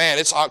comfort. Man,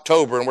 it's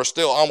October and we're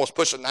still almost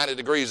pushing 90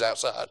 degrees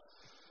outside.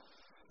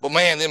 But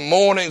man, them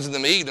mornings and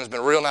them evenings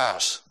been real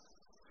nice.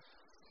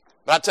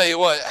 But I tell you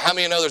what, how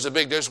many know there's a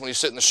big difference when you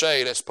sit in the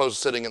shade as opposed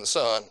to sitting in the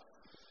sun?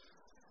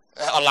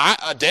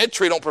 A dead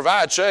tree don't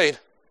provide shade.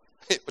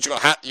 But you're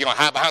gonna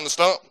hide behind the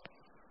stump?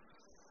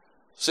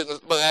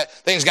 But that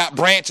thing's got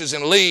branches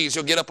and leaves.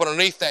 You'll get up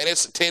underneath that, and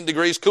it's 10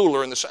 degrees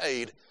cooler in the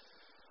shade.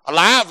 A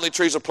lively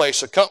tree is a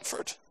place of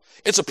comfort.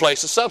 It's a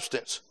place of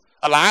substance.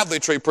 A lively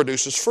tree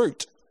produces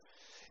fruit.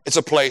 It's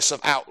a place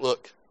of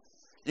outlook.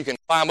 You can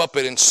climb up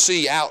it and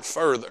see out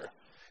further.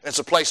 It's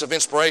a place of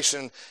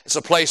inspiration. It's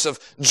a place of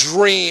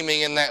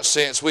dreaming in that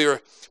sense.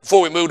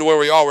 Before we moved to where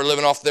we are, we're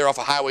living off of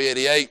Highway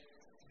 88.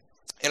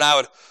 And I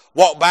would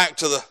walk back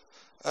to the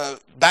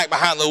back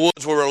behind the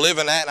woods where we were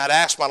living at, and I'd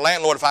ask my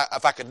landlord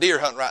if I could deer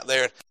hunt right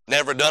there.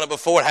 Never done it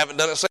before and haven't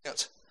done it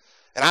since.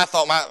 And I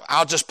thought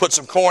I'll just put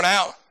some corn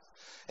out,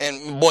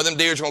 and boy, them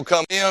deer's going to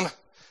come in.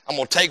 I'm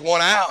going to take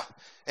one out,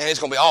 and it's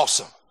going to be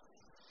awesome.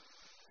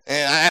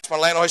 And I asked my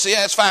landlord, he said,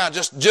 yeah, it's fine.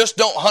 Just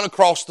don't hunt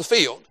across the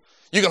field.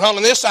 You can hunt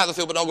on this side of the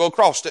field, but don't go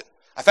across it.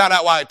 I found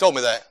out why he told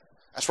me that.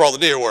 That's where all the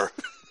deer were.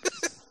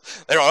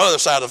 They were on the other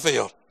side of the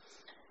field.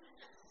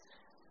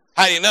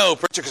 How do you know,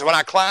 preacher? Because when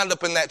I climbed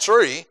up in that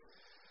tree,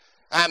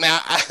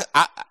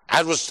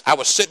 I was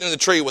sitting in the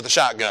tree with a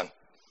shotgun.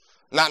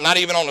 Not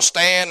even on a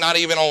stand, not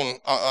even on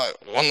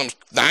one of them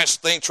nice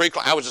tree.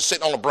 I was just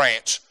sitting on a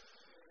branch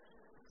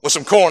with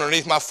some corn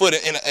underneath my foot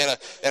in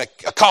a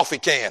coffee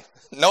can.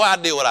 No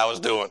idea what I was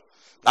doing.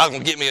 I was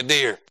going to get me a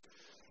deer.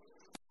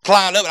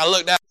 Climbed up and I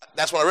looked down.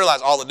 That's when I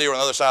realized all the deer on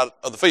the other side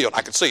of the field.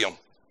 I could see them.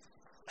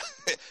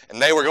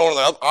 And they were going in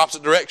the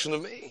opposite direction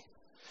of me.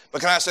 But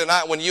can I say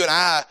tonight, when you and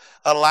I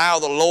allow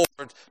the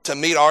Lord to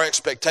meet our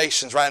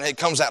expectations, right, and He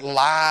comes that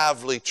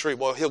lively tree,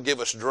 well, He'll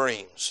give us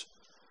dreams.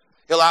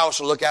 He'll allow us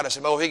to look at it and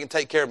say, well, He can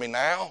take care of me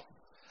now.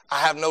 I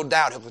have no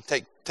doubt He'll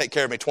take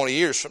care of me 20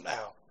 years from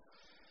now.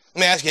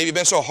 Let me ask you, have you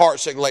been so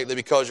heartsick lately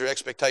because your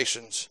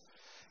expectations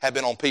have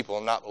been on people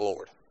and not the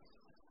Lord?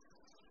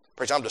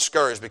 Preacher, I'm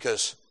discouraged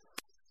because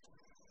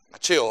my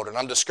children.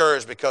 I'm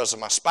discouraged because of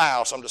my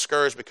spouse. I'm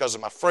discouraged because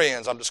of my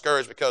friends. I'm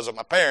discouraged because of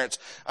my parents.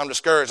 I'm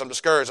discouraged.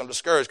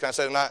 Can I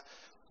say tonight,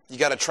 you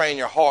got to train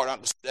your heart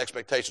not to set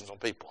expectations on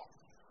people.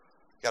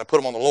 You got to put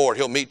them on the Lord.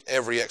 He'll meet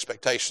every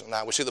expectation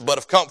tonight. We see the bud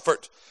of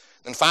comfort.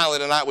 And finally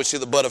tonight we see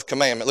the bud of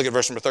commandment. Look at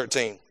verse number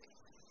 13.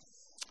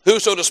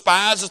 Whoso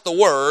despiseth the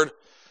word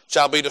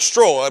shall be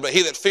destroyed, but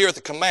he that feareth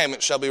the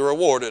commandment shall be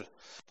rewarded.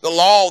 The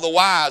law of the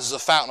wise is a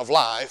fountain of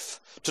life,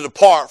 to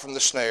depart from the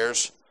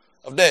snares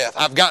of death.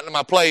 I've gotten to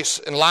my place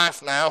in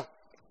life now,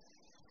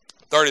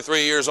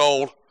 33 years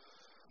old.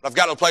 I've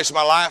gotten to a place in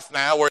my life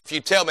now where if you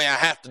tell me I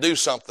have to do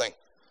something,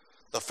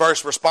 the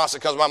first response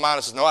that comes to my mind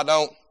is, no, I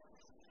don't.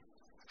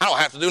 I don't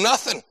have to do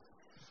nothing.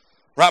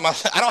 Right?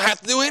 I don't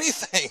have to do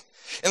anything.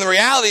 And the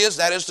reality is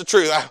that is the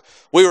truth.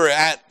 We were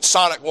at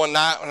Sonic one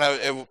night,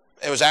 and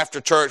it was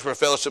after church. We were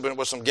fellowshipping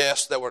with some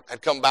guests that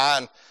had come by,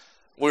 and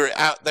we were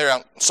out there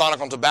on Sonic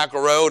on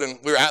Tobacco Road, and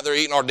we were out there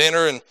eating our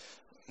dinner, and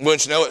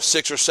wouldn't you know it,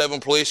 6 or 7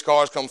 police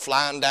cars come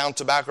flying down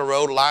Tobacco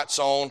Road, lights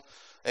on,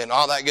 and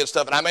all that good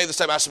stuff. And I made the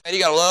statement, I said, man,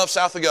 you got to love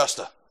South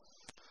Augusta.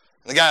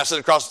 And the guy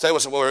sitting across the table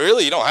said, well,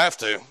 really, you don't have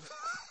to.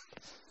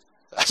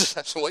 I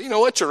said, well, you know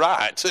what, you're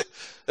right.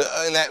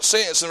 In that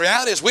sense, the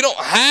reality is we don't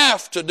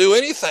have to do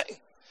anything.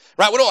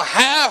 Right? We don't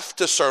have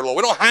to serve the Lord.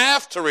 We don't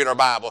have to read our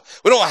Bible.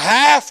 We don't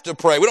have to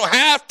pray. We don't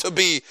have to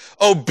be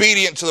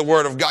obedient to the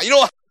Word of God. You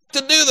don't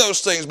have to do those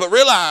things, but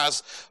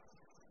realize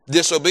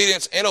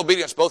disobedience and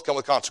obedience both come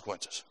with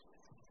consequences.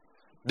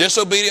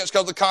 Disobedience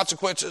comes with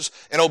consequences,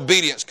 and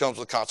obedience comes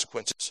with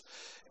consequences.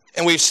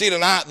 And we see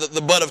tonight that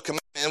the bud of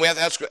commandment, and we have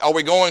to ask, are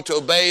we going to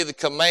obey the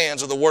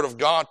commands of the Word of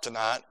God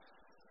tonight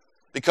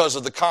because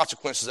of the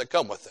consequences that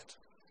come with it?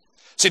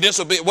 See,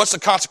 what's the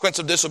consequence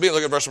of disobedience?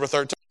 Look at verse number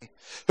 13.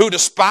 Who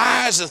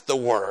despiseth the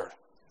word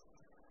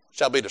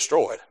shall be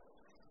destroyed.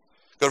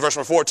 Go to verse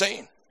number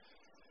 14.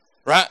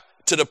 Right?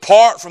 To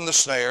depart from the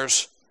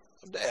snares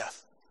of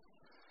death.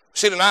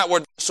 See, tonight,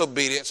 where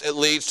disobedience, it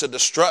leads to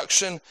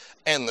destruction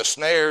and the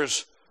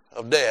snares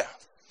of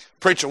death.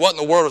 Preacher, what in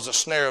the world is a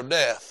snare of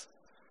death?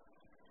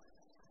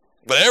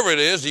 Whatever it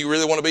is, do you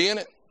really want to be in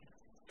it?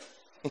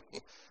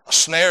 A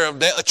snare of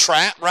death, a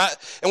trap, right?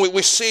 And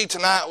we see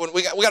tonight,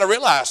 we got to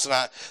realize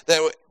tonight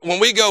that when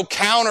we go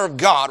counter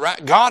God,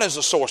 right? God is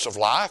the source of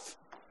life,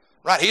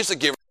 right? He's the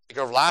giver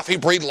of life. He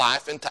breathed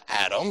life into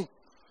Adam,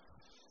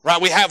 right?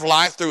 We have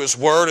life through His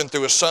Word and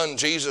through His Son,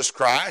 Jesus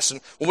Christ.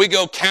 And when we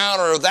go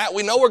counter that,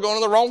 we know we're going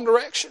in the wrong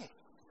direction,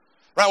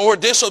 right? When we're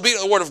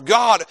disobedient to the Word of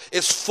God,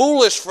 it's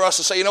foolish for us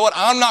to say, you know what,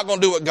 I'm not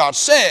going to do what God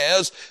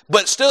says,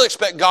 but still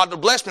expect God to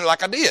bless me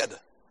like I did,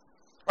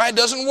 right? It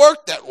doesn't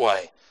work that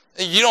way.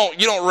 You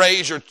don't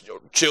raise your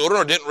children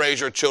or didn't raise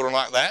your children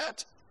like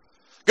that.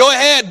 Go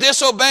ahead,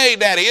 disobey,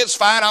 Daddy. It's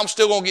fine. I'm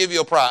still going to give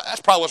you a prize.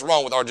 That's probably what's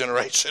wrong with our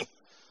generation.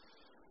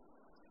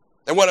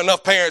 There wasn't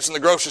enough parents in the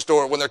grocery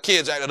store when their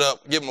kids acted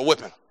up, give them a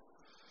whipping.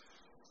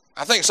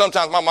 I think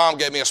sometimes my mom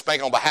gave me a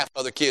spank on behalf of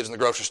other kids in the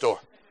grocery store.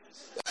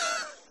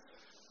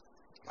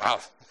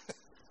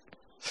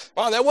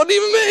 Mom, that wasn't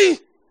even me.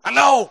 I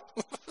know.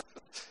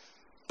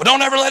 But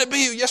don't ever let it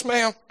be you. Yes,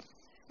 ma'am.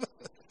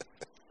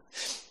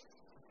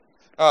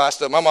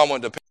 My mom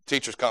went to a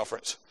teacher's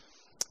conference.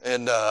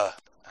 And I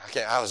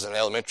was in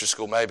elementary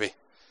school maybe.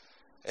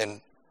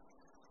 And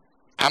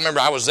I remember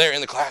I was there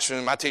in the classroom,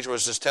 and my teacher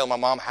was just telling my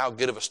mom how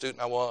good of a student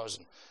I was.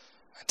 And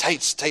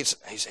Tate's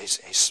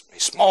he's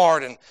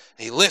smart, and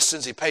he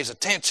listens, he pays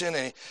attention,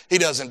 and he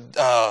doesn't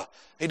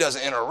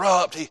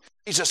interrupt.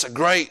 He's just a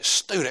great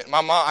student.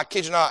 My mom, I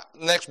kid you not,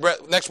 next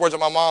words of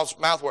my mom's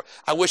mouth were,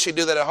 I wish he'd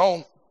do that at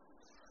home.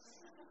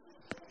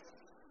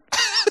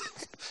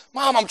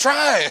 Mom, I'm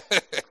trying.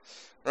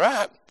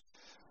 Right?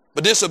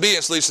 But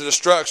disobedience leads to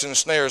destruction and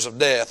snares of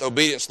death.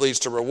 Obedience leads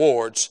to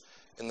rewards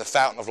in the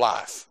fountain of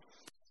life.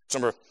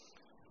 Number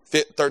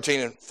 13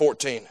 and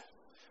 14.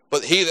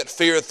 But he that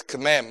feareth the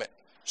commandment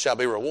shall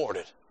be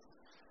rewarded.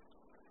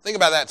 Think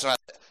about that tonight.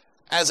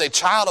 As a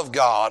child of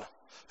God,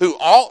 who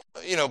ought,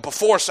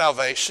 before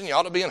salvation, you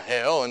ought to be in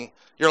hell, and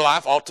your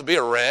life ought to be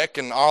a wreck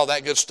and all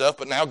that good stuff,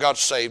 but now God's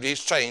saved you,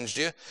 He's changed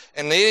you,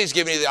 and then He's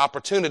given you the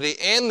opportunity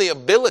and the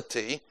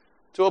ability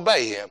to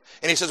obey Him.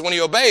 And He says, when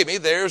you obey me,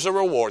 there's a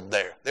reward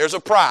there. There's a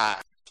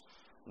prize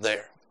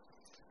there.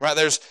 Right?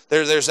 There's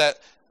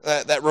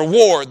that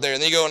reward there.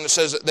 And then you go and it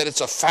says that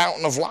it's a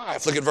fountain of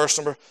life. Look at verse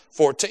number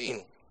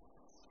 14.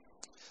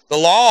 The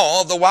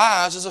law of the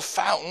wise is a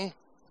fountain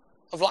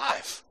of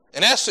life.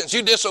 In essence,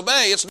 you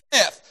disobey, it's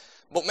death.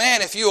 But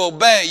man, if you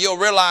obey, you'll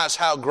realize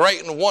how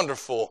great and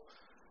wonderful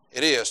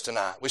it is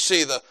tonight. We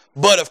see the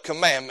butt of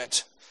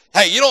commandment.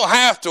 Hey, you don't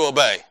have to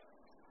obey.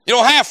 You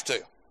don't have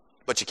to,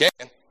 but you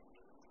can.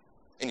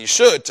 And you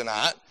should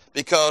tonight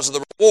because of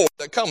the reward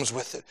that comes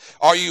with it.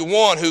 Are you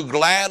one who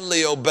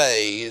gladly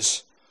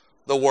obeys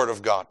the Word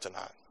of God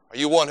tonight? Are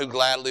you one who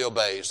gladly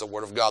obeys the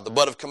Word of God? The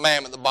butt of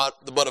commandment,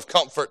 the butt of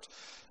comfort,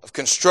 of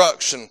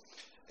construction,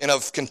 and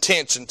of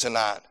contention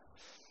tonight.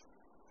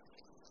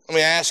 Let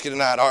me ask you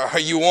tonight, are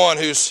you one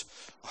who's,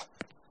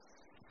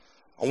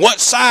 on what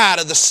side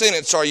of the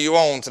sentence are you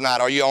on tonight?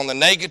 Are you on the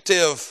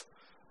negative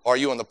or are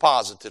you on the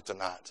positive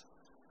tonight?